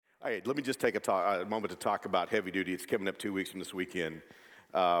Hey, let me just take a moment to talk about heavy duty. It's coming up 2 weeks from this weekend.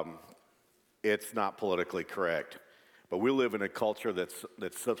 It's not politically correct, but we live in a culture that's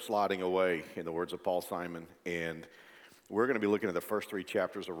sliding away, in the words of Paul Simon, and we're going to be looking at the first 3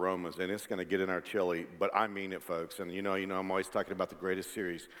 chapters of Romans, and it's going to get in our chili, but I mean it, folks. And you know, I'm always talking about the greatest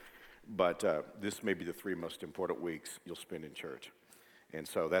series, but this may be the 3 most important weeks you'll spend in church. And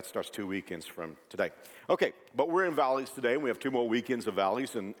so that starts 2 weekends from today. Okay, but we're in Valleys today, and we have 2 more weekends of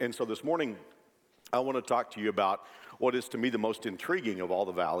Valleys. And so this morning, I want to talk to you about what is to me the most intriguing of all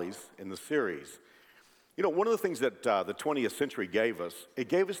the Valleys in the series. You know, one of the things that the 20th century gave us, it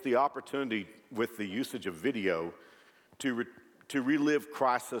gave us the opportunity with the usage of video to relive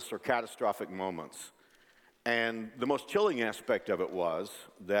crisis or catastrophic moments. And the most chilling aspect of it was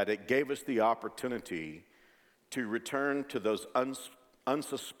that it gave us the opportunity to return to those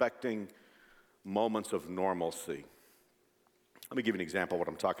unsuspecting moments of normalcy. Let me give you an example of what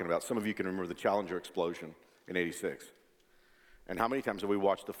I'm talking about. Some of you can remember the Challenger explosion in '86. And how many times have we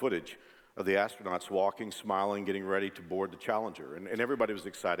watched the footage of the astronauts walking, smiling, getting ready to board the Challenger? And everybody was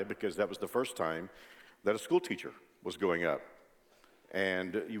excited because that was the first time that a school teacher was going up.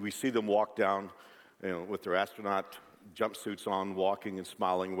 And we see them walk down, with their astronaut jumpsuits on, walking and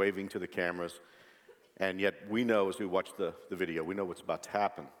smiling, waving to the cameras. And yet we know as we watch the video, we know what's about to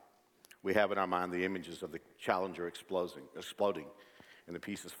happen. We have in our mind the images of the Challenger exploding and the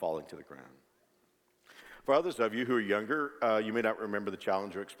pieces falling to the ground. For others of you who are younger, you may not remember the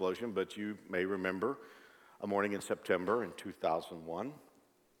Challenger explosion, but you may remember a morning in September in 2001.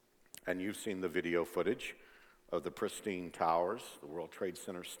 And you've seen the video footage of the pristine towers, the World Trade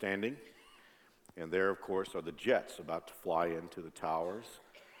Center standing. And there, of course, are the jets about to fly into the towers.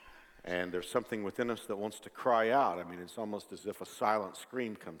 And there's something within us that wants to cry out. I mean, it's almost as if a silent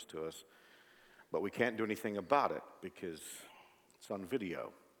scream comes to us, but we can't do anything about it because it's on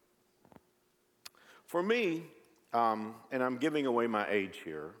video. For me, and I'm giving away my age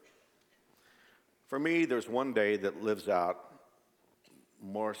here, for me, there's one day that lives out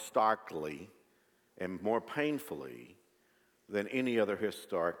more starkly and more painfully than any other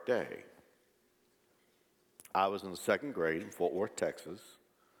historic day. I was in the 2nd grade in Fort Worth, Texas,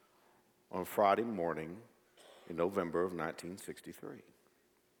 on Friday morning in November of 1963.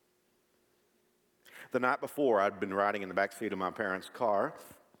 The night before, I'd been riding in the back seat of my parents' car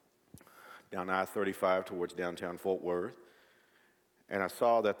down I-35 towards downtown Fort Worth, and I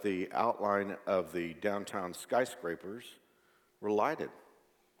saw that the outline of the downtown skyscrapers were lighted,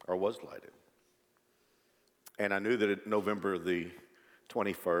 or was lighted. And I knew that at November the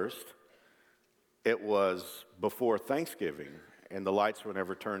 21st, it was before Thanksgiving, and the lights were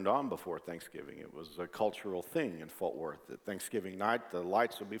never turned on before Thanksgiving. It was a cultural thing in Fort Worth that Thanksgiving night, the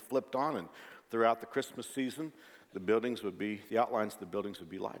lights would be flipped on, and throughout the Christmas season, the outlines of the buildings would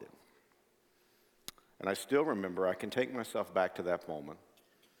be lighted. And I still remember, I can take myself back to that moment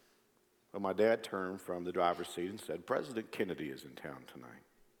when my dad turned from the driver's seat and said, "President Kennedy is in town tonight."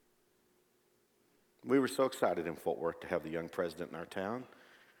 We were so excited in Fort Worth to have the young president in our town.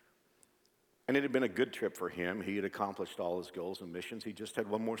 And it had been a good trip for him. He had accomplished all his goals and missions. He just had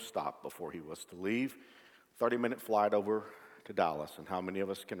one more stop before he was to leave. 30-minute flight over to Dallas. And how many of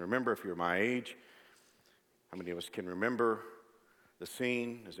us can remember, if you're my age, how many of us can remember the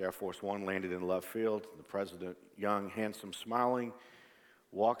scene as Air Force One landed in Love Field? The president, young, handsome, smiling,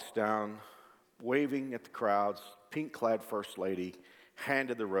 walks down, waving at the crowds, pink-clad first lady,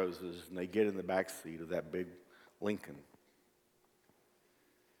 handed the roses, and they get in the back seat of that big Lincoln.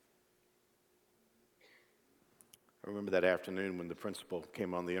 I remember that afternoon when the principal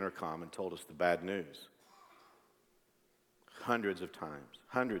came on the intercom and told us the bad news. Hundreds of times,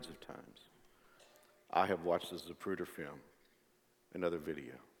 I have watched the Zapruder film and other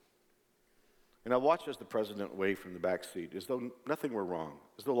video. And I watched as the president waved from the back seat as though nothing were wrong,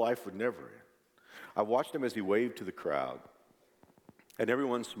 as though life would never end. I watched him as he waved to the crowd, and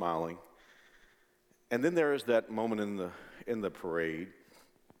everyone smiling. And then there is that moment in the parade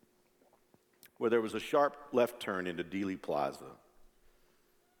where there was a sharp left turn into Dealey Plaza.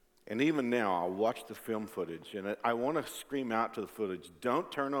 And even now, I watch the film footage, and I want to scream out to the footage,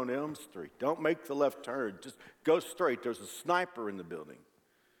 "Don't turn on Elm Street. Don't make the left turn. Just go straight. There's a sniper in the building."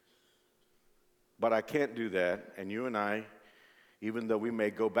 But I can't do that, and you and I, even though we may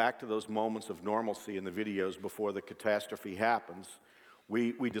go back to those moments of normalcy in the videos before the catastrophe happens,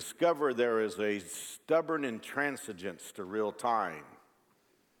 we discover there is a stubborn intransigence to real time.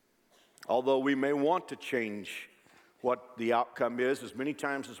 Although we may want to change what the outcome is, as many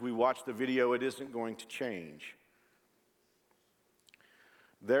times as we watch the video, it isn't going to change.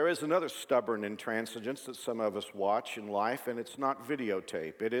 There is another stubborn intransigence that some of us watch in life, and it's not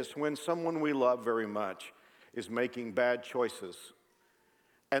videotape. It is when someone we love very much is making bad choices,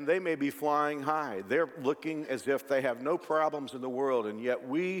 and they may be flying high. They're looking as if they have no problems in the world, and yet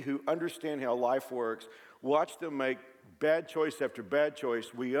we who understand how life works watch them make bad choice after bad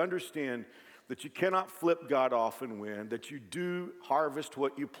choice. We understand that you cannot flip God off and win, that you do harvest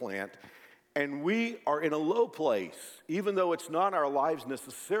what you plant. And we are in a low place, even though it's not our lives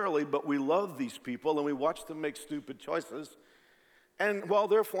necessarily, but we love these people and we watch them make stupid choices. And while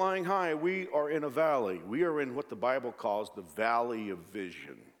they're flying high, we are in a valley. We are in what the Bible calls the valley of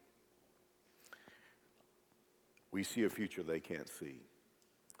vision. We see a future they can't see.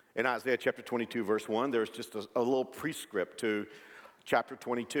 In Isaiah chapter 22, verse 1, there's just a little prescript to chapter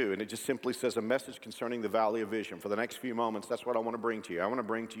 22, and it just simply says a message concerning the valley of vision. For the next few moments, that's what I want to bring to you. I want to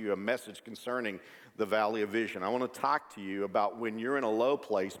bring to you a message concerning the valley of vision. I want to talk to you about when you're in a low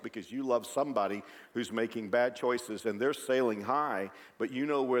place because you love somebody who's making bad choices and they're sailing high, but you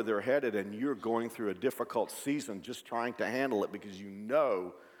know where they're headed and you're going through a difficult season just trying to handle it because you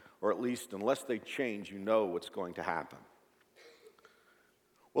know, or at least unless they change, you know what's going to happen.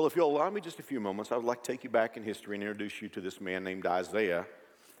 Well, if you'll allow me just a few moments, I would like to take you back in history and introduce you to this man named Isaiah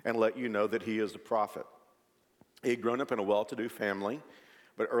and let you know that he is a prophet. He had grown up in a well-to-do family,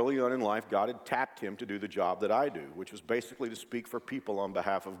 but early on in life, God had tapped him to do the job that I do, which was basically to speak for people on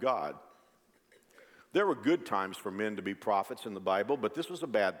behalf of God. There were good times for men to be prophets in the Bible, but this was a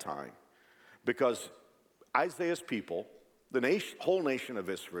bad time because Isaiah's people, the whole nation of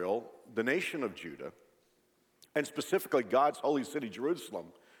Israel, the nation of Judah, and specifically God's holy city, Jerusalem,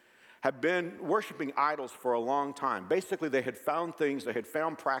 have been worshiping idols for a long time. Basically, they had found things, they had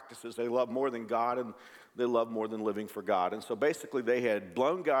found practices they loved more than God, and they loved more than living for God. And so basically, they had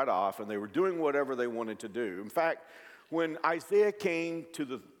blown God off, and they were doing whatever they wanted to do. In fact, when Isaiah came to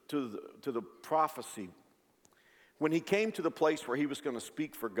the prophecy, when he came to the place where he was going to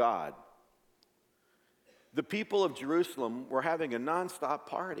speak for God, the people of Jerusalem were having a nonstop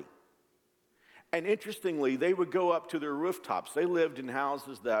party. And interestingly, they would go up to their rooftops. They lived in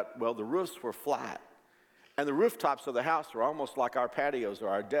houses that, well, the roofs were flat. And the rooftops of the house were almost like our patios or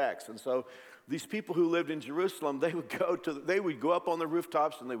our decks. And so these people who lived in Jerusalem, they would go up on the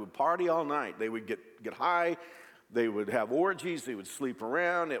rooftops and they would party all night. They would get high. They would have orgies. They would sleep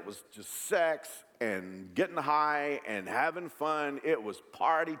around. It was just sex and getting high and having fun. It was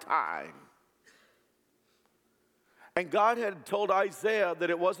party time. And God had told Isaiah that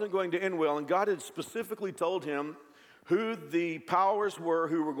it wasn't going to end well, and God had specifically told him who the powers were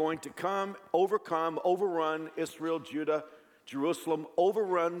who were going to come, overrun Israel, Judah, Jerusalem,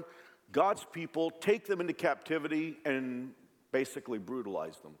 overrun God's people, take them into captivity, and basically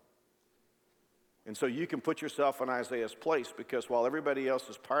brutalize them. And so you can put yourself in Isaiah's place because while everybody else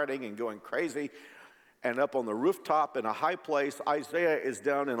is partying and going crazy, and up on the rooftop in a high place, Isaiah is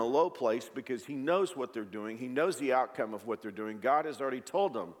down in a low place because he knows what they're doing. He knows the outcome of what they're doing. God has already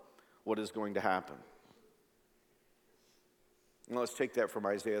told them what is going to happen. Now let's take that from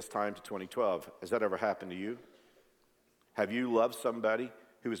Isaiah's time to 2012. Has that ever happened to you? Have you loved somebody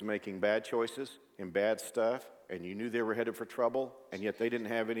who was making bad choices and bad stuff, and you knew they were headed for trouble, and yet they didn't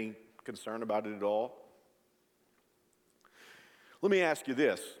have any concern about it at all? Let me ask you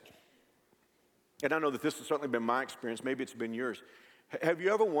this. And I know that this has certainly been my experience. Maybe it's been yours. Have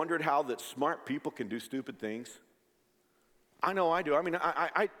you ever wondered how that smart people can do stupid things? I know I do. I mean,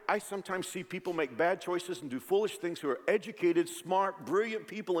 I sometimes see people make bad choices and do foolish things who are educated, smart, brilliant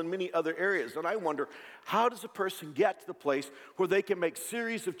people in many other areas. And I wonder, how does a person get to the place where they can make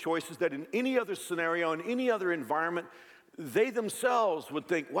series of choices that in any other scenario, in any other environment, they themselves would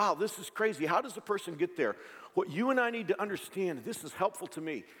think, wow, this is crazy. How does a person get there? What you and I need to understand, this is helpful to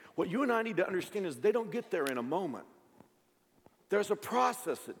me, what you and I need to understand is they don't get there in a moment. There's a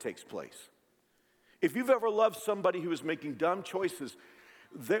process that takes place. If you've ever loved somebody who is making dumb choices,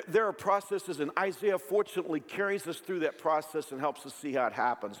 there are processes, and Isaiah fortunately carries us through that process and helps us see how it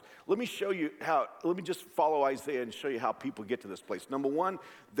happens. Let me just follow Isaiah and show you how people get to this place. Number one,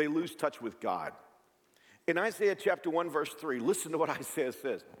 they lose touch with God. In Isaiah chapter 1, verse 3, listen to what Isaiah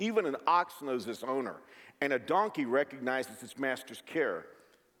says. Even an ox knows its owner, and a donkey recognizes its master's care.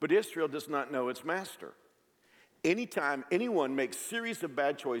 But Israel does not know its master. Anytime anyone makes a series of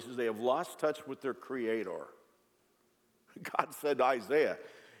bad choices, they have lost touch with their Creator. God said to Isaiah,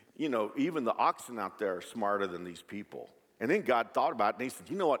 you know, even the oxen out there are smarter than these people. And then God thought about it, and he said,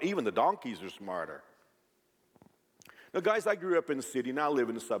 you know what, even the donkeys are smarter. Now, guys, I grew up in the city, now I live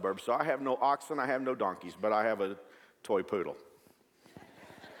in the suburbs, so I have no oxen, I have no donkeys, but I have a toy poodle.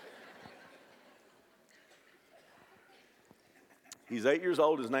 He's 8 years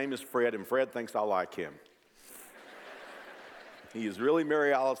old. His name is Fred, and Fred thinks I like him. He is really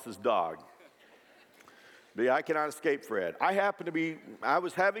Mary Alice's dog. But I cannot escape Fred. I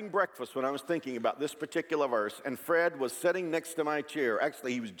was having breakfast when I was thinking about this particular verse, and Fred was sitting next to my chair.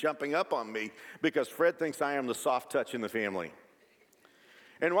 Actually, he was jumping up on me because Fred thinks I am the soft touch in the family.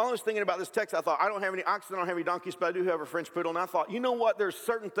 And while I was thinking about this text, I thought, I don't have any oxen, I don't have any donkeys, but I do have a French poodle. And I thought, you know what? There's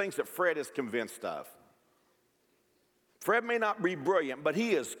certain things that Fred is convinced of. Fred may not be brilliant, but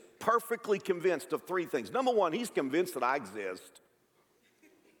he is perfectly convinced of 3 things. Number one, he's convinced that I exist.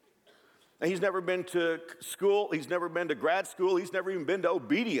 And he's never been to school. He's never been to grad school. He's never even been to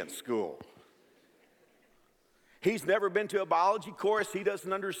obedience school. He's never been to a biology course. He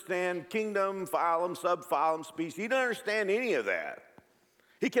doesn't understand kingdom, phylum, subphylum, species. He doesn't understand any of that.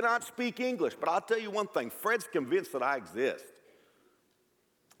 He cannot speak English. But I'll tell you one thing. Fred's convinced that I exist.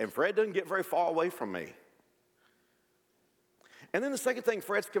 And Fred doesn't get very far away from me. And then the second thing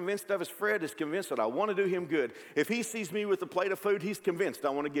Fred's convinced of is Fred is convinced that I want to do him good. If he sees me with a plate of food, he's convinced I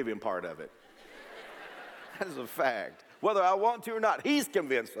want to give him part of it. That is a fact. Whether I want to or not, he's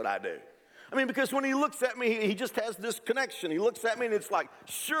convinced that I do. I mean, because when he looks at me, he just has this connection. He looks at me and it's like,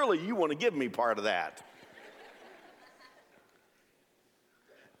 surely you want to give me part of that.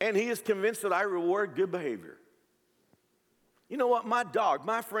 And he is convinced that I reward good behavior. You know what? My dog,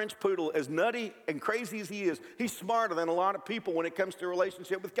 my French poodle, as nutty and crazy as he is, he's smarter than a lot of people when it comes to a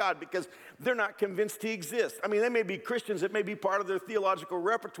relationship with God because they're not convinced he exists. I mean, they may be Christians. It may be part of their theological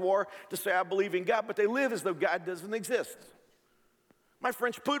repertoire to say, I believe in God, but they live as though God doesn't exist. My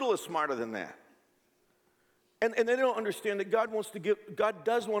French poodle is smarter than that. And they don't understand that God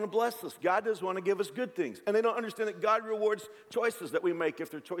does want to bless us. God does want to give us good things. And they don't understand that God rewards choices that we make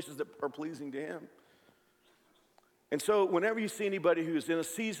if they're choices that are pleasing to him. And so whenever you see anybody who's in a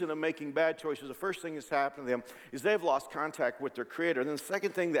season of making bad choices, the first thing that's happened to them is they've lost contact with their Creator. And then the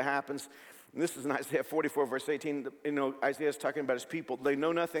second thing that happens, and this is in Isaiah 44, verse 18, Isaiah's talking about his people. They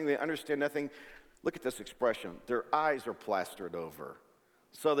know nothing, they understand nothing. Look at this expression. Their eyes are plastered over,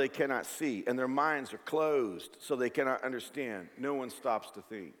 so they cannot see. And their minds are closed, so they cannot understand. No one stops to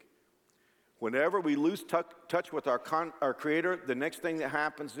think. Whenever we lose touch with our Creator, the next thing that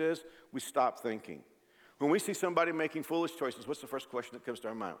happens is we stop thinking. When we see somebody making foolish choices, what's the first question that comes to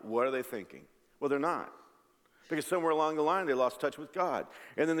our mind? What are they thinking? Well, they're not. Because somewhere along the line, they lost touch with God.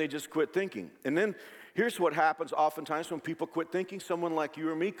 And then they just quit thinking. And then here's what happens oftentimes when people quit thinking. Someone like you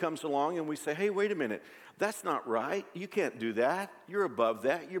or me comes along and we say, hey, wait a minute. That's not right. You can't do that. You're above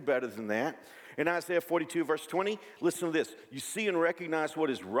that. You're better than that. In Isaiah 42, verse 20, listen to this. You see and recognize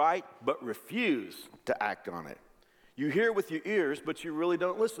what is right, but refuse to act on it. You hear with your ears, but you really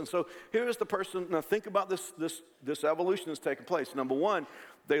don't listen. So here's the person. Now think about this evolution that's taking place. Number one,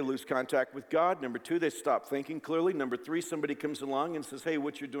 they lose contact with God. Number two, they stop thinking clearly. Number three, somebody comes along and says, hey,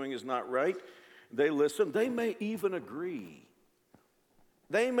 what you're doing is not right. They listen. They may even agree.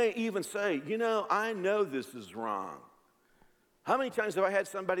 They may even say, I know this is wrong. How many times have I had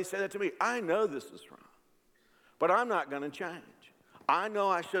somebody say that to me? I know this is wrong, but I'm not going to change. I know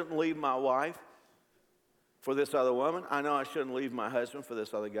I shouldn't leave my wife for this other woman. I know I shouldn't leave my husband for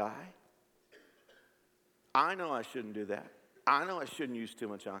this other guy. I know I shouldn't do that. I know I shouldn't use too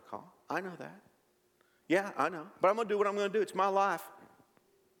much alcohol. I know that. Yeah, I know. But I'm going to do what I'm going to do. It's my life.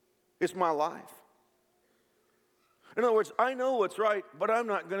 It's my life. In other words, I know what's right, but I'm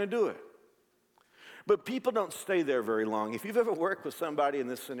not going to do it. But people don't stay there very long. If you've ever worked with somebody in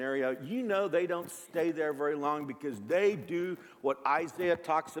this scenario, you know they don't stay there very long because they do what Isaiah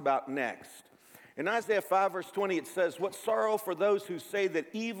talks about next. In Isaiah 5, verse 20, it says, what sorrow for those who say that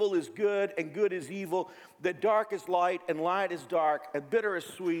evil is good and good is evil, that dark is light and light is dark, and bitter is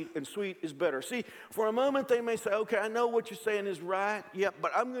sweet and sweet is bitter. See, for a moment they may say, okay, I know what you're saying is right,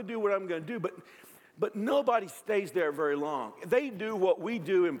 but I'm going to do what I'm going to do. But nobody stays there very long. They do what we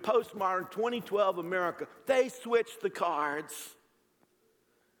do in postmodern 2012 America. They switch the cards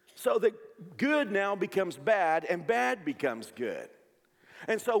so that good now becomes bad and bad becomes good.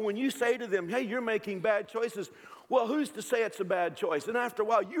 And so when you say to them, hey, you're making bad choices, well, who's to say it's a bad choice? And after a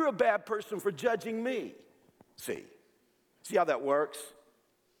while, you're a bad person for judging me. See how that works?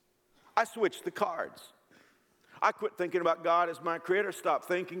 I switched the cards. I quit thinking about God as my creator, stopped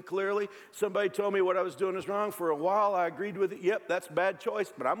thinking clearly. Somebody told me what I was doing is wrong. For a while, I agreed with it. Yep, that's a bad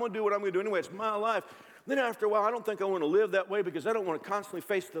choice, but I'm going to do what I'm going to do anyway. It's my life. Then after a while, I don't think I want to live that way because I don't want to constantly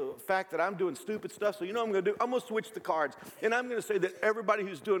face the fact that I'm doing stupid stuff. So you know what I'm going to do? I'm going to switch the cards. And I'm going to say that everybody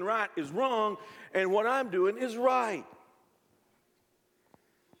who's doing right is wrong, and what I'm doing is right.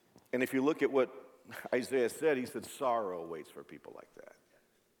 And if you look at what Isaiah said, he said sorrow waits for people like that.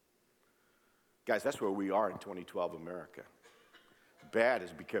 Guys, that's where we are in 2012 America. bad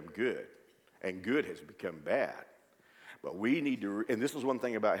has become good, and good has become bad. But we need to, and this is one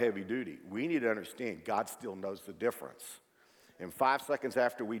thing about heavy duty, we need to understand God still knows the difference. And 5 seconds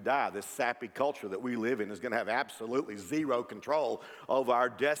after we die, this sappy culture that we live in is going to have absolutely zero control over our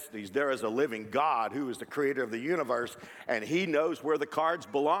destinies. There is a living God who is the creator of the universe, and he knows where the cards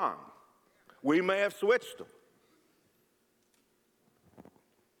belong. We may have switched them,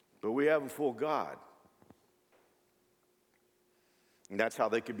 but we haven't fooled God. And that's how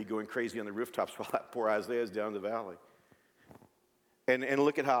they could be going crazy on the rooftops while that poor Isaiah is down in the valley. And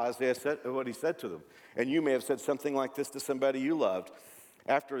look at how Isaiah said what he said to them. And you may have said something like this to somebody you loved.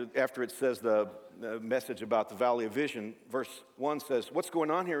 After it says the message about the Valley of Vision, verse 1 says, what's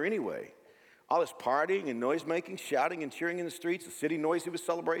going on here anyway? All this partying and noise-making, shouting and cheering in the streets, the city noisy with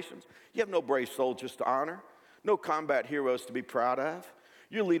celebrations. You have no brave soldiers to honor, no combat heroes to be proud of.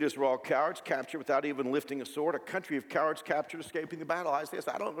 Your leaders were all cowards, captured without even lifting a sword, a country of cowards captured, escaping the battle. Isaiah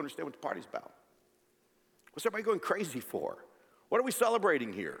said, I don't understand what the party's about. What's everybody going crazy for? What are we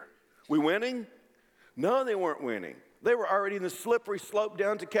celebrating here? We winning? No, they weren't winning. They were already in the slippery slope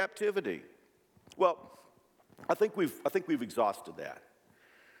down to captivity. Well, I think we've exhausted that.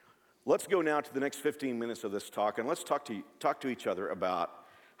 Let's go now to the next 15 minutes of this talk, and let's talk to each other about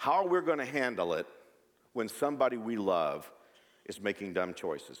how we're going to handle it when somebody we love is making dumb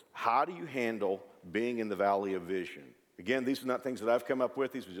choices. How do you handle being in the valley of vision? Again, these are not things that I've come up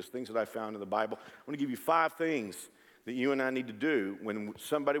with. These are just things that I found in the Bible. I'm going to give you 5 things that you and I need to do when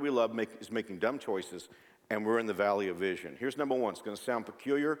somebody we love is making dumb choices and we're in the valley of vision. Here's number 1. It's going to sound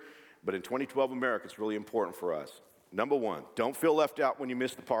peculiar, but in 2012 America, it's really important for us. Number 1, don't feel left out when you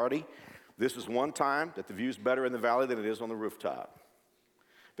miss the party. This is one time that the view's better in the valley than it is on the rooftop.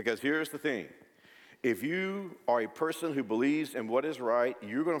 Because here's the thing. If you are a person who believes in what is right,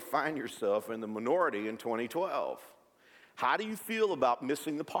 you're going to find yourself in the minority in 2012. How do you feel about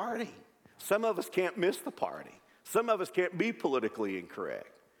missing the party? Some of us can't miss the party. Some of us can't be politically incorrect.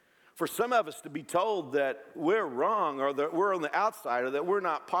 For some of us to be told that we're wrong or that we're on the outside or that we're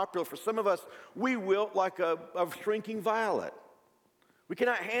not popular, for some of us, we wilt like a shrinking violet. We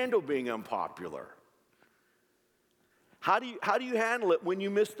cannot handle being unpopular. How do you handle it when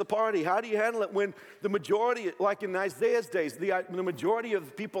you miss the party? How do you handle it when the majority, like in Isaiah's days, the majority of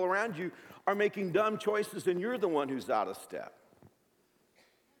the people around you are making dumb choices and you're the one who's out of step?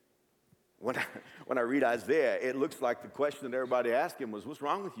 When I read Isaiah, it looks like the question that everybody asked him was, what's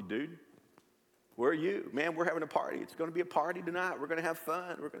wrong with you, dude? Where are you? Man, we're having a party. It's going to be a party tonight. We're going to have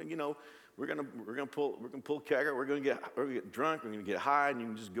fun. We're going to pull kegger. We're going to get drunk. We're going to get high, and you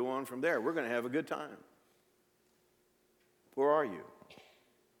can just go on from there. We're going to have a good time. Where are you?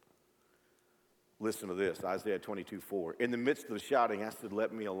 Listen to this, Isaiah 22:4. In the midst of the shouting, I said,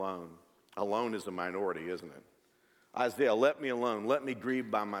 let me alone. Alone is a minority, isn't it? Isaiah, let me alone. Let me grieve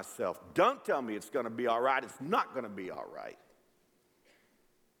by myself. Don't tell me it's going to be all right. It's not going to be all right.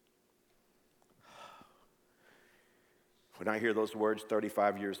 When I hear those words,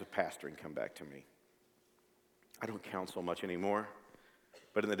 35 years of pastoring come back to me. I don't counsel much anymore.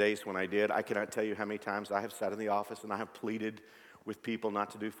 But in the days when I did, I cannot tell you how many times I have sat in the office and I have pleaded with people not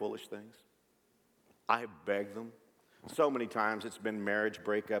to do foolish things. I have begged them. So many times it's been marriage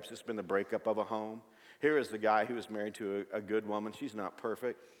breakups. It's been the breakup of a home. Here is the guy who is married to a good woman. She's not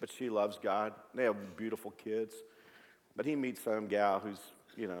perfect, but she loves God. They have beautiful kids. But he meets some gal who's,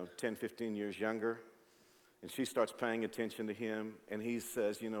 10, 15 years younger. And she starts paying attention to him. And he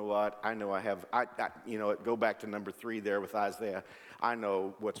says, you know what? I know go back to number 3 there with Isaiah. I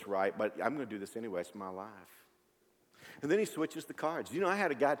know what's right, but I'm going to do this anyway. It's my life. And then he switches the cards. I had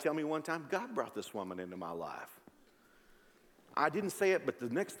a guy tell me one time, God brought this woman into my life. I didn't say it, but the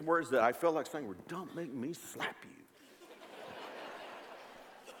next words that I felt like saying were, don't make me slap you.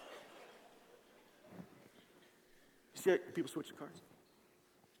 You see how people switch the cards?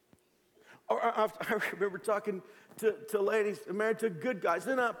 Or I remember talking to ladies married to good guys.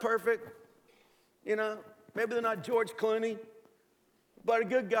 They're not perfect. Maybe they're not George Clooney, but a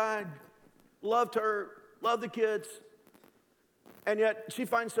good guy, loved her, loved the kids. And yet she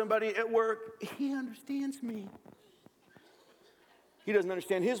finds somebody at work, he understands me. He doesn't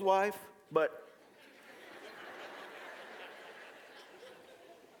understand his wife, but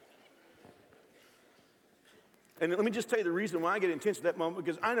and let me just tell you the reason why I get intense at that moment,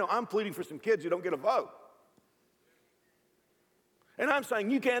 because I know I'm pleading for some kids who don't get a vote. And I'm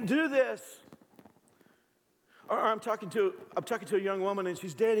saying, you can't do this. Or I'm talking to a young woman, and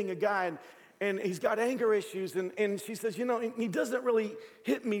she's dating a guy, and he's got anger issues, and she says, he doesn't really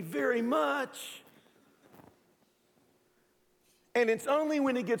hit me very much. And it's only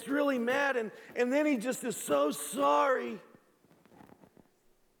when he gets really mad and then he just is so sorry.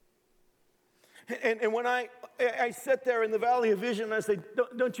 And when I sit there in the valley of vision and I say,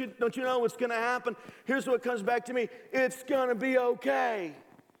 don't you know what's going to happen? Here's what comes back to me. It's going to be okay.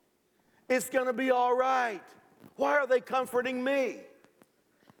 It's going to be all right. Why are they comforting me?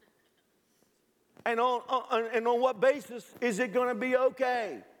 And on what basis is it going to be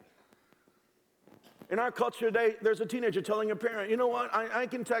okay? In our culture today, there's a teenager telling a parent, you know what, I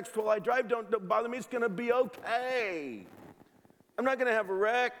can text while I drive, don't bother me, it's going to be okay. I'm not going to have a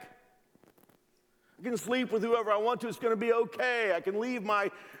wreck. I can sleep with whoever I want to, it's going to be okay. I can leave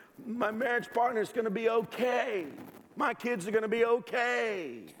my marriage partner, it's going to be okay. My kids are going to be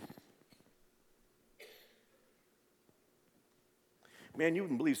okay. Man, you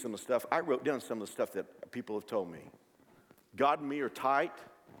wouldn't believe some of the stuff. I wrote down some of the stuff that people have told me. God and me are tight.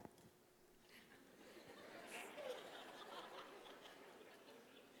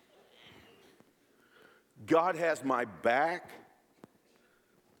 God has my back.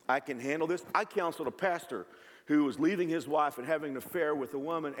 I can handle this. I counseled a pastor who was leaving his wife and having an affair with a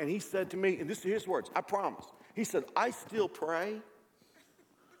woman, and he said to me, and this are his words, I promise. He said, I still pray.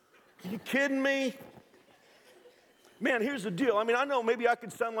 Are you kidding me? Man, here's the deal. I mean, I know maybe I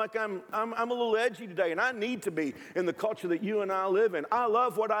could sound like I'm a little edgy today, and I need to be in the culture that you and I live in. I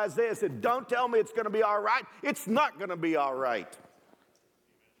love what Isaiah said. Don't tell me it's going to be all right. It's not going to be all right.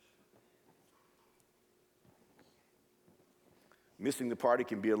 Missing the party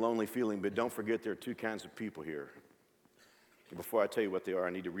can be a lonely feeling, but don't forget there are two kinds of people here. And before I tell you what they are, I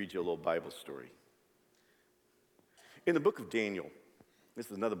need to read you a little Bible story. In the book of Daniel,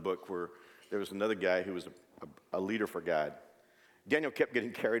 this is another book where there was another guy who was a leader for God. Daniel kept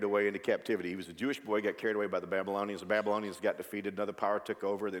getting carried away into captivity. He was a Jewish boy, got carried away by the Babylonians. The Babylonians got defeated. Another power took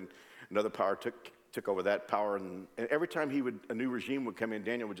over. Then another power took over that power. And every time a new regime would come in,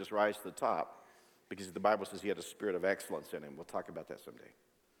 Daniel would just rise to the top because the Bible says he had a spirit of excellence in him. We'll talk about that someday.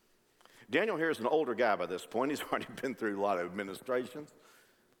 Daniel here is an older guy by this point. He's already been through a lot of administrations.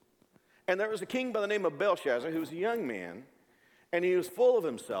 And there was a king by the name of Belshazzar who was a young man. And he was full of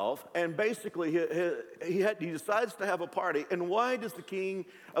himself, and basically he decides to have a party. And why does the king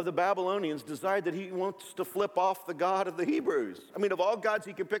of the Babylonians decide that he wants to flip off the God of the Hebrews? I mean, of all gods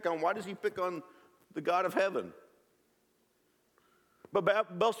he can pick on, why does he pick on the God of heaven?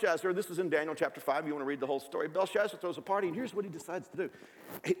 But Belshazzar, this is in Daniel chapter 5, you want to read the whole story. Belshazzar throws a party, and here's what he decides to do.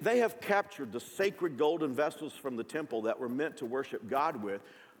 They have captured the sacred golden vessels from the temple that were meant to worship God with.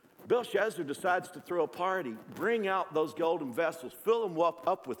 Belshazzar decides to throw a party, bring out those golden vessels, fill them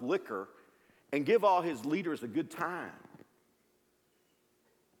up with liquor, and give all his leaders a good time.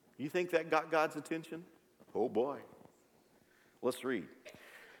 You think that got God's attention? Oh boy. Let's read.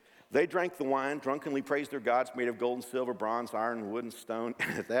 They drank the wine, drunkenly praised their gods made of gold and silver, bronze, iron, wood, and stone.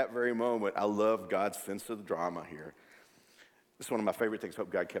 And at that very moment, I love God's sense of the drama here. This is one of my favorite things. Hope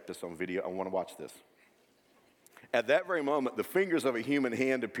God kept this on video. I want to watch this. At that very moment, the fingers of a human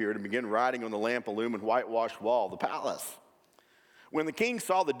hand appeared and began writing on the lamp-illumined whitewashed wall of the palace. When the king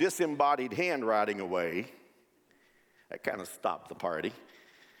saw the disembodied hand writing away, that kind of stopped the party.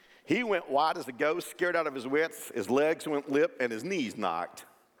 He went white as a ghost, scared out of his wits. His legs went limp and his knees knocked.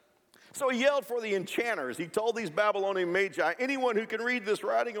 So he yelled for the enchanters. He told these Babylonian magi, anyone who can read this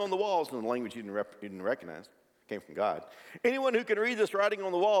writing on the walls, in the language he didn't recognize, came from God. Anyone who can read this writing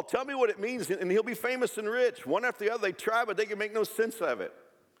on the wall, tell me what it means, and he'll be famous and rich. One after the other, they try, but they can make no sense of it.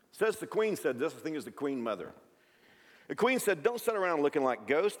 Says the queen said this, I think is the queen mother. The queen said, don't sit around looking like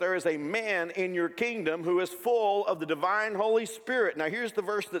ghosts. There is a man in your kingdom who is full of the divine Holy Spirit. Now here's the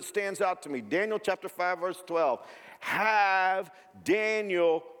verse that stands out to me. Daniel chapter 5, verse 12. Have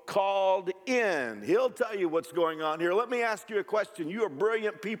Daniel called in. He'll tell you what's going on here. Let me ask you a question. You are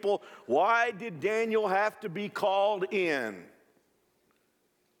brilliant people. Why did Daniel have to be called in?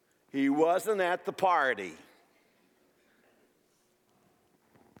 He wasn't at the party.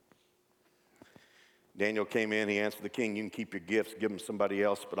 Daniel came in, he answered the king, you can keep your gifts, give them somebody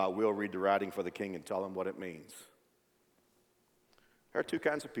else, but I will read the writing for the king and tell him what it means. There are two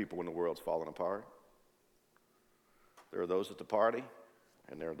kinds of people when the world's falling apart. There are those at the party,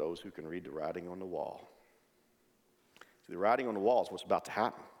 and there are those who can read the writing on the wall. See, the writing on the wall is what's about to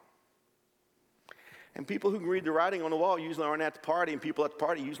happen. And people who can read the writing on the wall usually aren't at the party, and people at the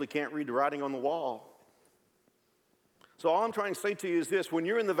party usually can't read the writing on the wall. So all I'm trying to say to you is this. When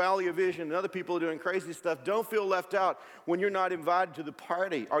you're in the valley of vision and other people are doing crazy stuff, don't feel left out when you're not invited to the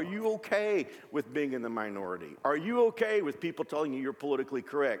party. Are you okay with being in the minority? Are you okay with people telling you you're politically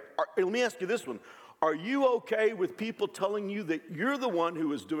correct? Let me ask you this one. Are you okay with people telling you that you're the one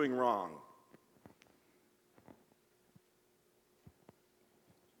who is doing wrong?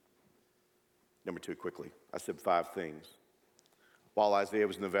 Number two, quickly. I said 5 things. While Isaiah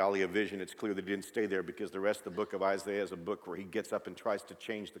was in the valley of vision, it's clear that he didn't stay there, because the rest of the book of Isaiah is a book where he gets up and tries to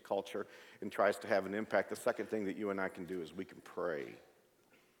change the culture and tries to have an impact. The second thing that you and I can do is we can pray.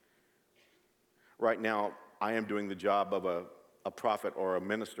 Right now, I am doing the job of a prophet or a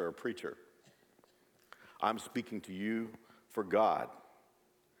minister or preacher. I'm speaking to you for God.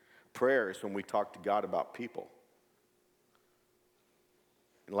 Prayer is when we talk to God about people.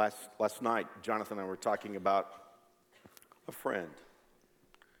 And last night, Jonathan and I were talking about a friend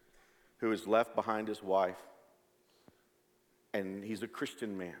who has left behind his wife, and he's a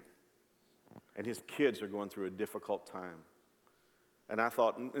Christian man, and his kids are going through a difficult time. And I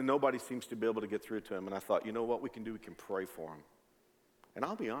thought, and nobody seems to be able to get through to him, and I thought, you know what we can do? We can pray for him. And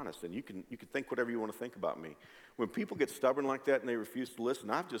I'll be honest, and you can think whatever you want to think about me. When people get stubborn like that and they refuse to listen,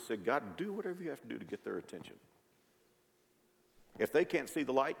 I've just said, God, do whatever you have to do to get their attention. If they can't see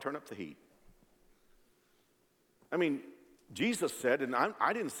the light, turn up the heat. I mean, Jesus said, and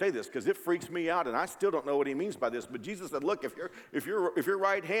I didn't say this because it freaks me out, and I still don't know what he means by this, but Jesus said, look, if your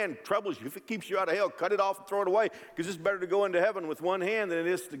right hand troubles you, if it keeps you out of hell, cut it off and throw it away, because it's better to go into heaven with one hand than it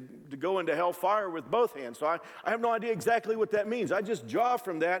is to go into hellfire with both hands. So I have no idea exactly what that means. I just draw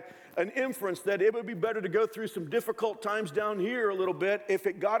from that an inference that it would be better to go through some difficult times down here a little bit if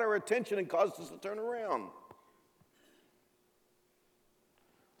it got our attention and caused us to turn around.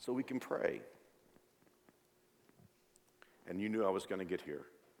 So we can pray. And you knew I was going to get here.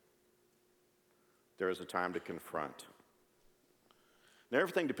 There is a time to confront. Now,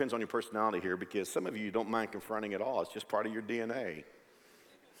 everything depends on your personality here, because some of you don't mind confronting at all. It's just part of your DNA.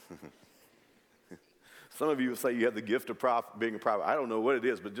 Some of you say you have the gift of being a prophet. I don't know what it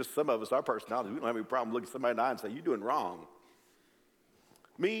is, but just some of us, our personality, we don't have any problem looking somebody in the eye and say, you're doing wrong.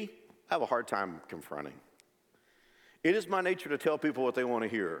 Me, I have a hard time confronting. It is my nature to tell people what they want to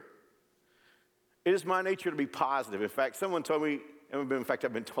hear. It is my nature to be positive. In fact, someone told me, I've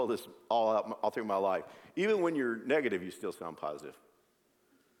been told this all through my life. Even when you're negative, you still sound positive.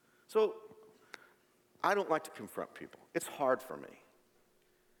 So I don't like to confront people. It's hard for me.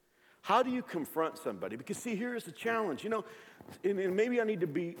 How do you confront somebody? Because see, here's the challenge. You know, and maybe I need to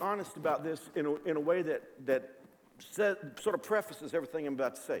be honest about this in a way that sort of prefaces everything I'm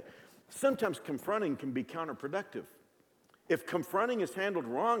about to say. Sometimes confronting can be counterproductive. If confronting is handled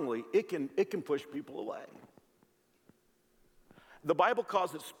wrongly, it can push people away. The Bible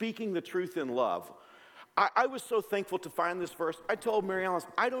calls it speaking the truth in love. I was so thankful to find this verse. I told Mary Alice,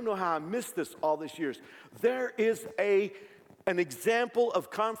 I don't know how I missed this all these years. There is an example of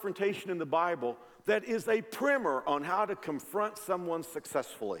confrontation in the Bible that is a primer on how to confront someone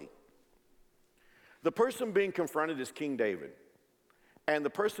successfully. The person being confronted is King David, and the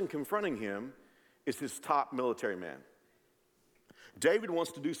person confronting him is his top military man. David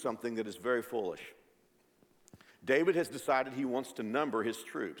wants to do something that is very foolish. David has decided he wants to number his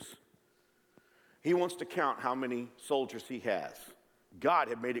troops. He wants to count how many soldiers he has. God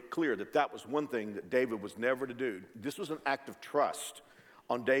had made it clear that that was one thing that David was never to do. This was an act of trust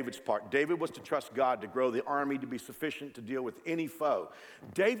on David's part. David was to trust God to grow the army to be sufficient to deal with any foe.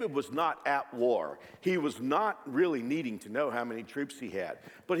 David was not at war. He was not really needing to know how many troops he had.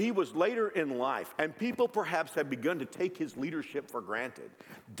 But he was later in life, and people perhaps had begun to take his leadership for granted.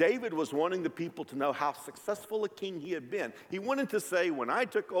 David was wanting the people to know how successful a king he had been. He wanted to say, when I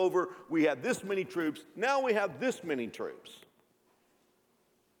took over, we had this many troops. Now we have this many troops.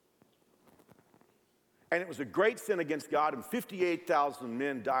 And it was a great sin against God, and 58,000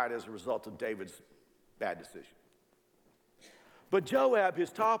 men died as a result of David's bad decision. But Joab,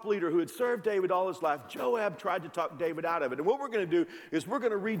 his top leader who had served David all his life, Joab tried to talk David out of it. And what we're going to do is we're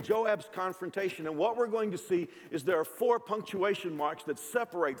going to read Joab's confrontation, and what we're going to see is there are 4 punctuation marks that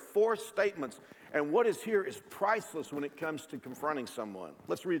separate 4 statements, and what is here is priceless when it comes to confronting someone.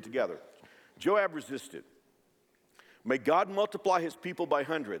 Let's read it together. Joab resisted. May God multiply his people by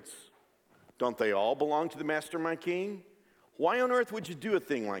hundreds. Don't they all belong to the master, my king? Why on earth would you do a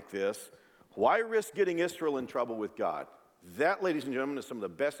thing like this? Why risk getting Israel in trouble with God? That, ladies and gentlemen, is some of the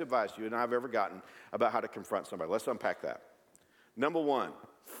best advice you and I have ever gotten about how to confront somebody. Let's unpack that. Number 1,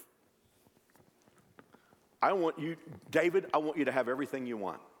 David, I want you to have everything you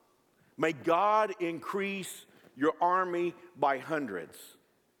want. May God increase your army by hundreds.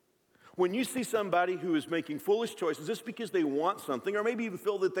 When you see somebody who is making foolish choices, it's because they want something or maybe even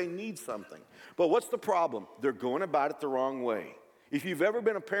feel that they need something. But what's the problem? They're going about it the wrong way. If you've ever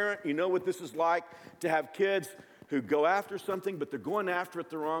been a parent, you know what this is like to have kids who go after something, but they're going after it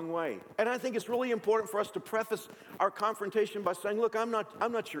the wrong way. And I think it's really important for us to preface our confrontation by saying, look, I'm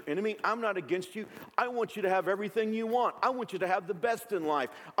not your enemy. I'm not against you. I want you to have everything you want. I want you to have the best in life.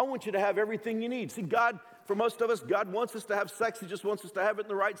 I want you to have everything you need. See, God, for most of us, God wants us to have sex. He just wants us to have it in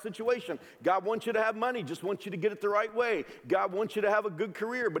the right situation. God wants you to have money, just wants you to get it the right way. God wants you to have a good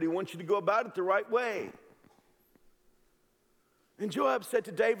career, but he wants you to go about it the right way. And Joab said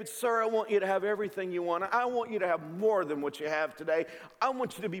to David, sir, I want you to have everything you want. I want you to have more than what you have today. I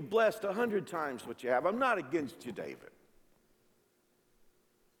want you to be blessed 100 times what you have. I'm not against you, David.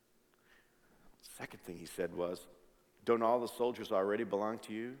 Second thing he said was, don't all the soldiers already belong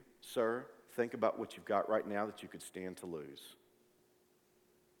to you? Sir, think about what you've got right now that you could stand to lose.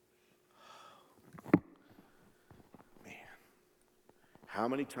 Man, how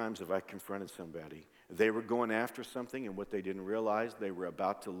many times have I confronted somebody? They were going after something, and what they didn't realize, they were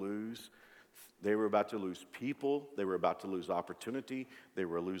about to lose. They were about to lose people. They were about to lose opportunity. They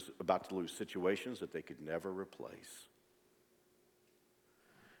were about to lose situations that they could never replace.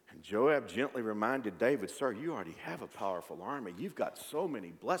 And Joab gently reminded David, sir, you already have a powerful army. You've got so many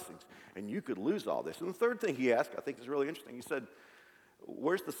blessings, and you could lose all this. And the third thing he asked, I think is really interesting. He said,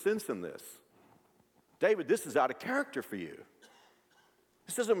 where's the sense in this? David, this is out of character for you.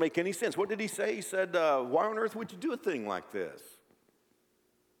 This doesn't make any sense. What did he say? He said, why on earth would you do a thing like this?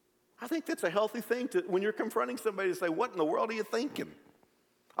 I think that's a healthy thing to, when you're confronting somebody, to say, what in the world are you thinking?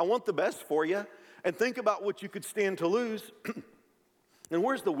 I want the best for you. And think about what you could stand to lose. And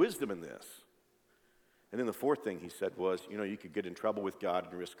where's the wisdom in this? And then the fourth thing he said was, you could get in trouble with God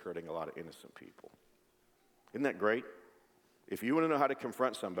and risk hurting a lot of innocent people. Isn't that great? If you want to know how to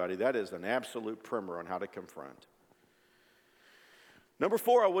confront somebody, that is an absolute primer on how to confront. Number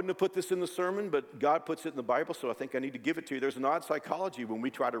 4, I wouldn't have put this in the sermon, but God puts it in the Bible, so I think I need to give it to you. There's an odd psychology when we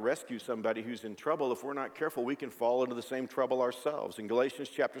try to rescue somebody who's in trouble. If we're not careful, we can fall into the same trouble ourselves. In Galatians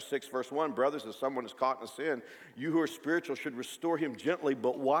chapter 6, verse 1, brothers, if someone is caught in a sin, you who are spiritual should restore him gently,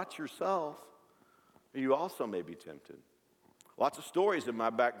 but watch yourself. You also may be tempted. Lots of stories in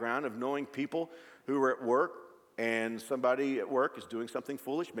my background of knowing people who are at work, and somebody at work is doing something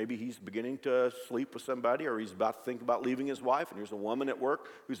foolish. Maybe he's beginning to sleep with somebody, or he's about to think about leaving his wife, and here's a woman at work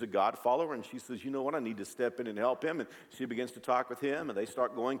who's a God follower, and she says, you know what, I need to step in and help him. And she begins to talk with him, and they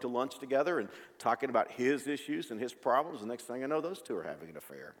start going to lunch together and talking about his issues and his problems. The next thing I know, those two are having an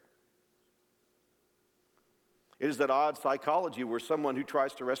affair. It is that odd psychology where someone who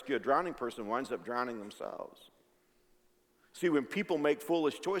tries to rescue a drowning person winds up drowning themselves. See, when people make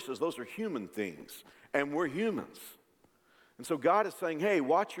foolish choices, those are human things, and we're humans. And so God is saying, hey,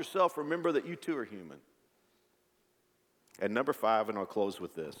 watch yourself. Remember that you too are human. And number 5, and I'll close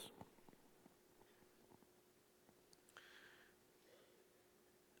with this.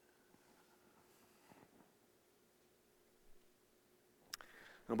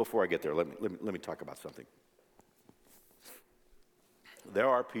 Now, before I get there, let me talk about something. There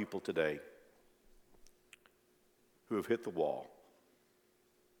are people today who have hit the wall.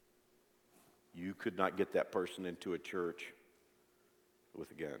 You could not get that person into a church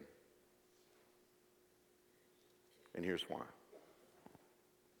with a gun. And here's why.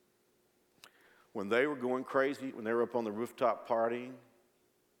 When they were going crazy, when they were up on the rooftop partying,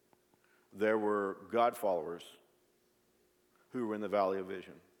 there were God followers who were in the valley of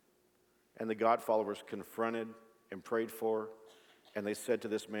vision. And the God followers confronted and prayed for, and they said to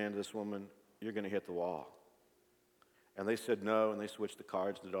this man, to this woman, you're going to hit the wall. And they said no, and they switched the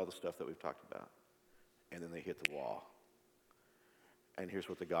cards, did all the stuff that we've talked about. And then they hit the wall. And here's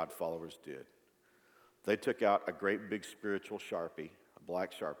what the God followers did. They took out a great big spiritual Sharpie, a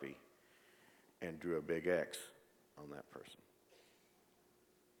black Sharpie, and drew a big X on that person.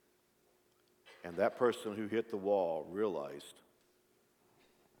 And that person who hit the wall realized,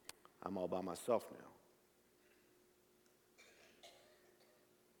 I'm all by myself now.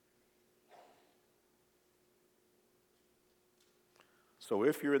 So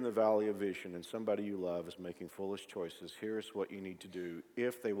if you're in the valley of vision and somebody you love is making foolish choices, here's what you need to do.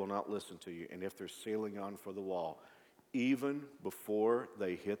 If they will not listen to you, and if they're sailing on for the wall, even before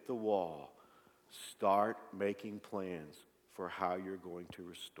they hit the wall, start making plans for how you're going to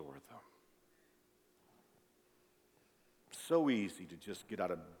restore them. So easy to just get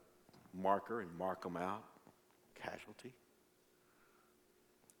out a marker and mark them out. Casualty.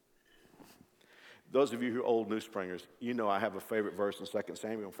 Those of you who are old New Springers, you know I have a favorite verse in 2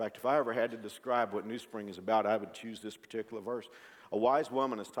 Samuel. In fact, if I ever had to describe what New Spring is about, I would choose this particular verse. A wise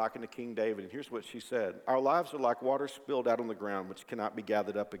woman is talking to King David, and here's what she said. Our lives are like water spilled out on the ground, which cannot be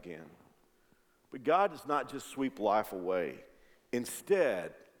gathered up again. But God does not just sweep life away.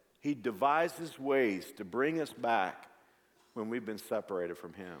 Instead, He devises ways to bring us back when we've been separated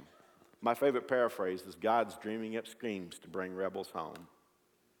from him. My favorite paraphrase is God's dreaming up schemes to bring rebels home.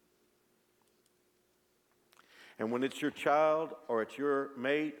 And when it's your child, or it's your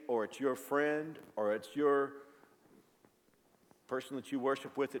mate, or it's your friend, or it's your person that you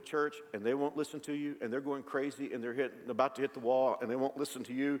worship with at church, and they won't listen to you, and they're going crazy, and they're about to hit the wall, and they won't listen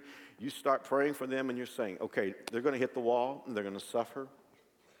to you, you start praying for them, and you're saying, okay, they're going to hit the wall, and they're going to suffer,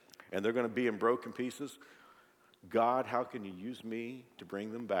 and they're going to be in broken pieces. God, how can you use me to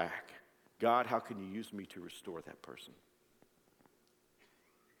bring them back? God, how can you use me to restore that person?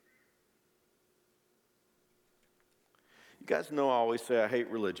 You guys know I always say I hate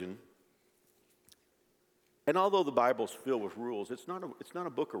religion. And although the Bible's filled with rules, it's not a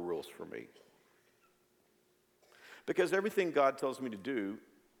book of rules for me. Because everything God tells me to do,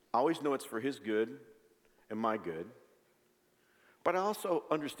 I always know it's for his good and my good. But I also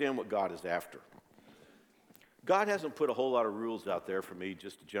understand what God is after. God hasn't put a whole lot of rules out there for me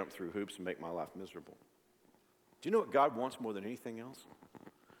just to jump through hoops and make my life miserable. Do you know what God wants more than anything else?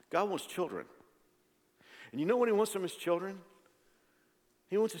 God wants children. And you know what he wants from his children?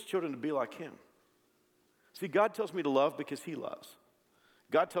 He wants his children to be like him. See, God tells me to love because he loves.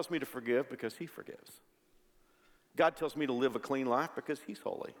 God tells me to forgive because he forgives. God tells me to live a clean life because he's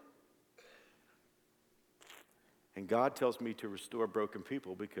holy. And God tells me to restore broken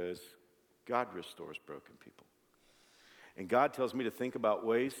people because God restores broken people. And God tells me to think about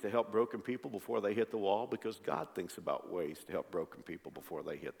ways to help broken people before they hit the wall because God thinks about ways to help broken people before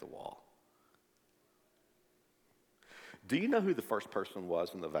they hit the wall. Do you know who the first person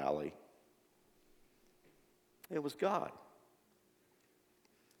was in the valley? It was God.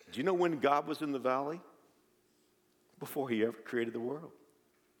 Do you know when God was in the valley? Before he ever created the world.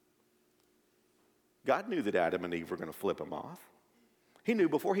 God knew that Adam and Eve were going to flip him off. He knew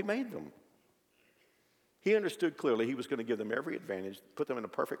before he made them. He understood clearly he was going to give them every advantage, put them in a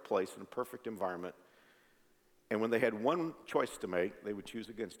perfect place, in a perfect environment. And when they had one choice to make, they would choose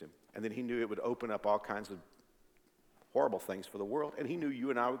against him. And then he knew it would open up all kinds of horrible things for the world. And he knew you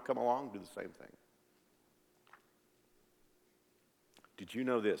and I would come along and do the same thing. Did you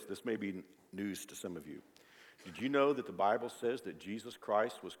know this? This may be news to some of you. Did you know that the Bible says that Jesus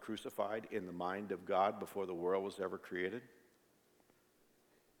Christ was crucified in the mind of God before the world was ever created?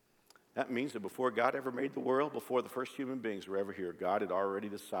 That means that before God ever made the world, before the first human beings were ever here, God had already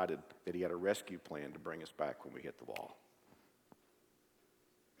decided that he had a rescue plan to bring us back when we hit the wall.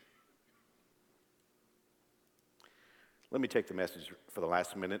 Let me take the message for the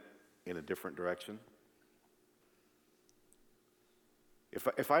last minute in a different direction.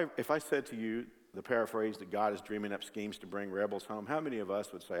 If I said to you the paraphrase that God is dreaming up schemes to bring rebels home, how many of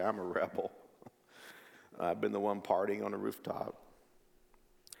us would say, I'm a rebel? I've been the one partying on the rooftop.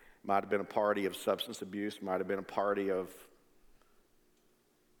 Might have been a party of substance abuse, might have been a party of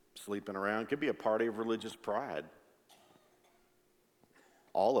sleeping around, could be a party of religious pride.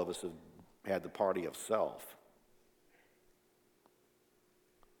 All of us have had the party of self.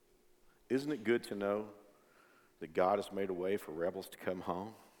 Isn't it good to know that God has made a way for rebels to come home?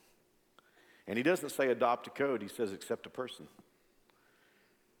 And he doesn't say adopt a code, he says accept a person.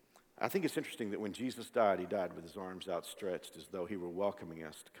 I think it's interesting that when Jesus died, he died with his arms outstretched as though he were welcoming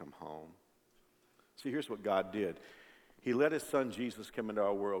us to come home. See, here's what God did. He let his son Jesus come into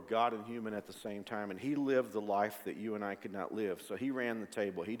our world, God and human at the same time, and he lived the life that you and I could not live. So he ran the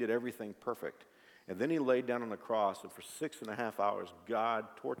table. He did everything perfect. And then he laid down on the cross, and for 6.5 hours, God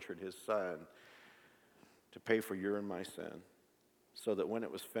tortured his son to pay for your and my sin, so that when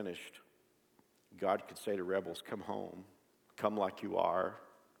it was finished, God could say to rebels, come home, come like you are.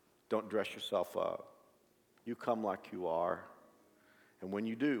 Don't dress yourself up. You come like you are. And when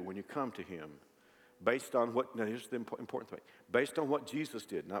you do, when you come to him, based on what, now here's the important thing, based on what Jesus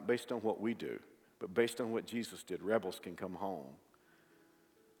did, not based on what we do, but based on what Jesus did, rebels can come home.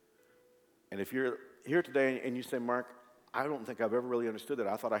 And if you're here today and you say, Mark, I don't think I've ever really understood that.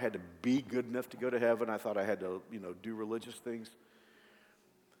 I thought I had to be good enough to go to heaven. I thought I had to, do religious things.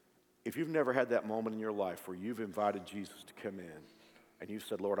 If you've never had that moment in your life where you've invited Jesus to come in and you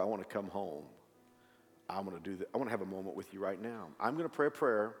said, Lord, I want to come home. I want to do that. I want to have a moment with you right now. I'm going to pray a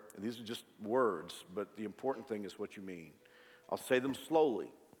prayer, and these are just words, but the important thing is what you mean. I'll say them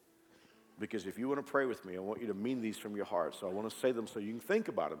slowly, because if you want to pray with me, I want you to mean these from your heart. So I want to say them so you can think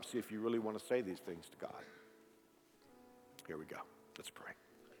about them, see if you really want to say these things to God. Here we go. Let's pray.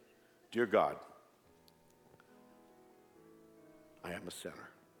 Dear God, I am a sinner,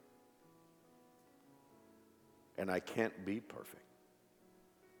 and I can't be perfect.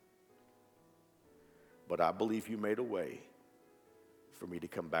 But I believe you made a way for me to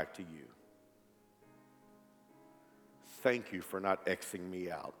come back to you. Thank you for not Xing me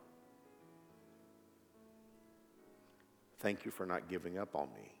out. Thank you for not giving up on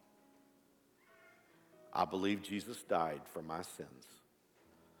me. I believe Jesus died for my sins,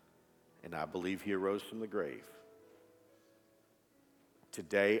 and I believe he arose from the grave.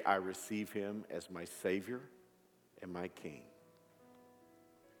 Today, I receive him as my Savior and my King.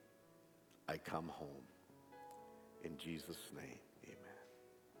 I come home. In Jesus' name, amen.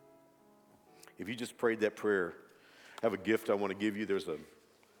 If you just prayed that prayer, I have a gift I want to give you. There's a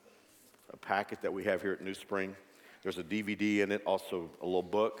packet that we have here at New Spring. There's a DVD in it, also a little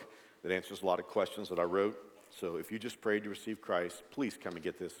book that answers a lot of questions that I wrote. So if you just prayed to receive Christ, please come and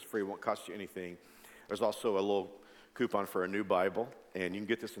get this. It's free. It won't cost you anything. There's also a little coupon for a new Bible, and you can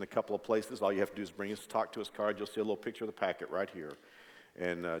get this in a couple of places. All you have to do is bring us Talk to Us card. You'll see a little picture of the packet right here.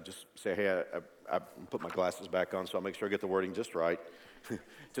 And just say, hey, I put my glasses back on, so I'll make sure I get the wording just right.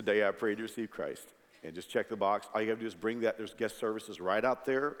 Today I prayed to receive Christ. And just check the box. All you have to do is bring that. There's guest services right out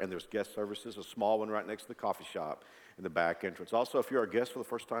there, and there's guest services, a small one right next to the coffee shop in the back entrance. Also, if you're a guest for the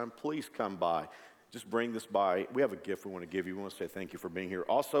first time, please come by. Just bring this by. We have a gift we want to give you. We want to say thank you for being here.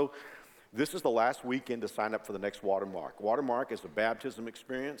 Also, this is the last weekend to sign up for the next Watermark. Watermark is a baptism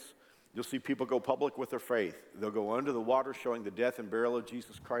experience. You'll see people go public with their faith. They'll go under the water showing the death and burial of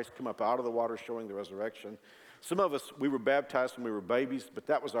Jesus Christ, come up out of the water showing the resurrection. Some of us, we were baptized when we were babies, but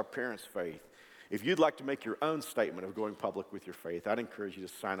that was our parents' faith. If you'd like to make your own statement of going public with your faith, I'd encourage you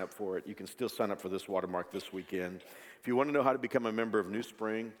to sign up for it. You can still sign up for this Watermark this weekend. If you want to know how to become a member of New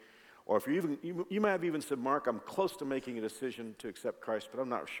Spring, or if you might have even said, Mark, I'm close to making a decision to accept Christ, but I'm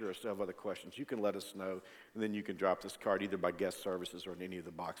not sure. I still have other questions. You can let us know, and then you can drop this card either by guest services or in any of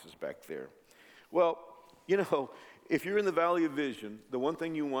the boxes back there. Well, you know, if you're in the Valley of Vision, the one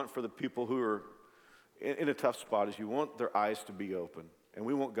thing you want for the people who are in a tough spot is you want their eyes to be open. And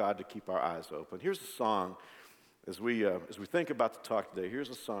we want God to keep our eyes open. Here's a song, as we think about the talk today, here's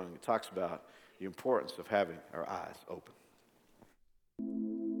a song that talks about the importance of having our eyes open.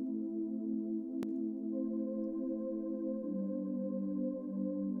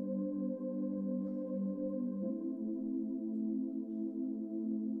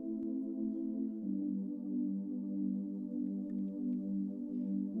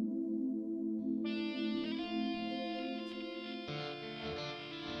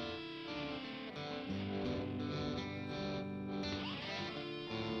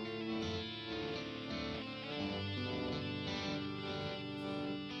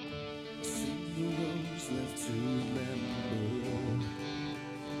 Left to remember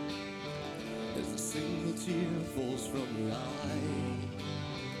as a single tear falls from your eye.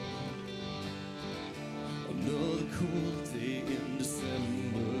 Another cool day in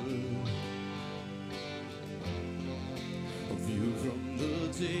December, a view from the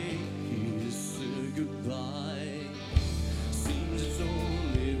day you said goodbye. Seems it's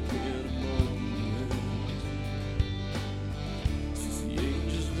only been a moment since the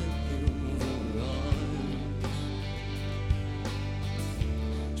angels let him run.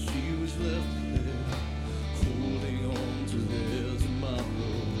 She was left there, holding on to their tomorrow.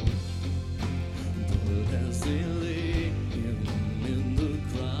 But as they lay him in the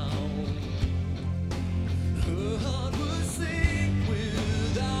ground, her heart would sink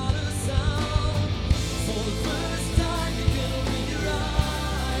without a sound. For the first time, you can open your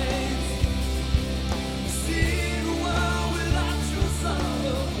eyes, see the world without your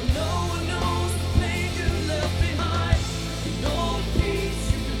sorrow. No one knows the pain you left behind. You know the peace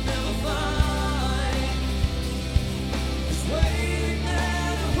you could never find is waiting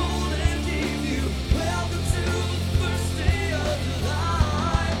there to hold and give you. Welcome to the first day of your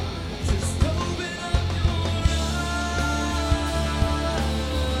life. Just open up your eyes.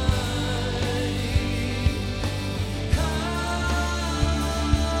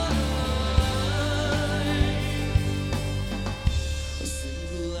 A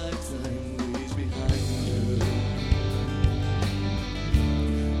single lifetime lays behind her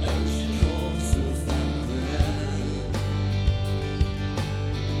as she draws her final breath.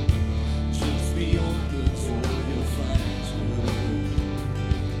 Just beyond the door you'll find her.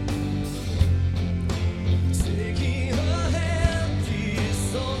 Taking her hand, he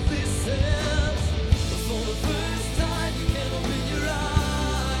softly says, for the first time you can open your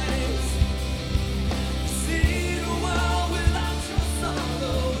eyes. See the world without your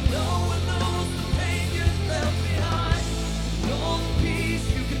sorrow. No one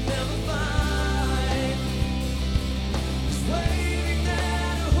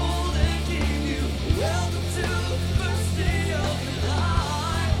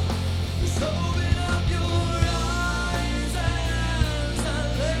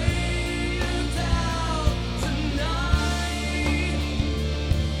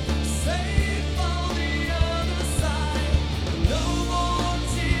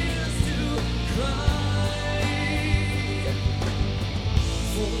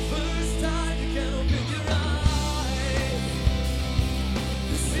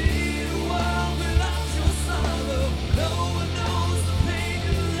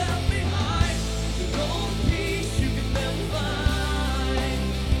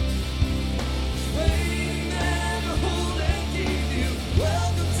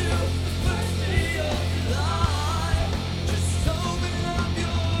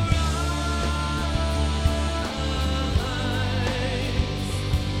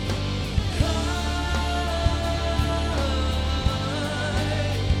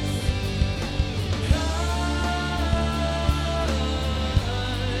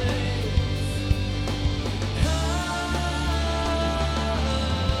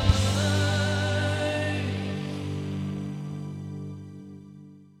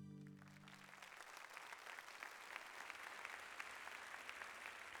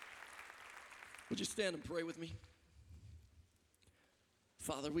Would you stand and pray with me?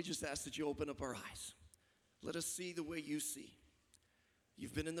 Father, we just ask that you open up our eyes. Let us see the way you see.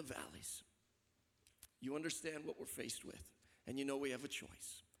 You've been in the valleys. You understand what we're faced with, and you know we have a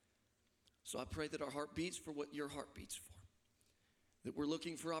choice. So I pray that our heart beats for what your heart beats for, that we're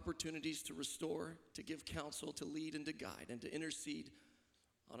looking for opportunities to restore, to give counsel, to lead and to guide, and to intercede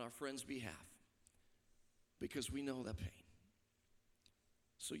on our friends' behalf, because we know that pain.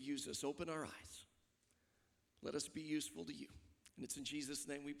 So use us, open our eyes. Let us be useful to you. And it's in Jesus'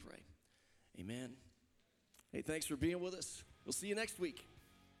 name we pray. Amen. Hey, thanks for being with us. We'll see you next week.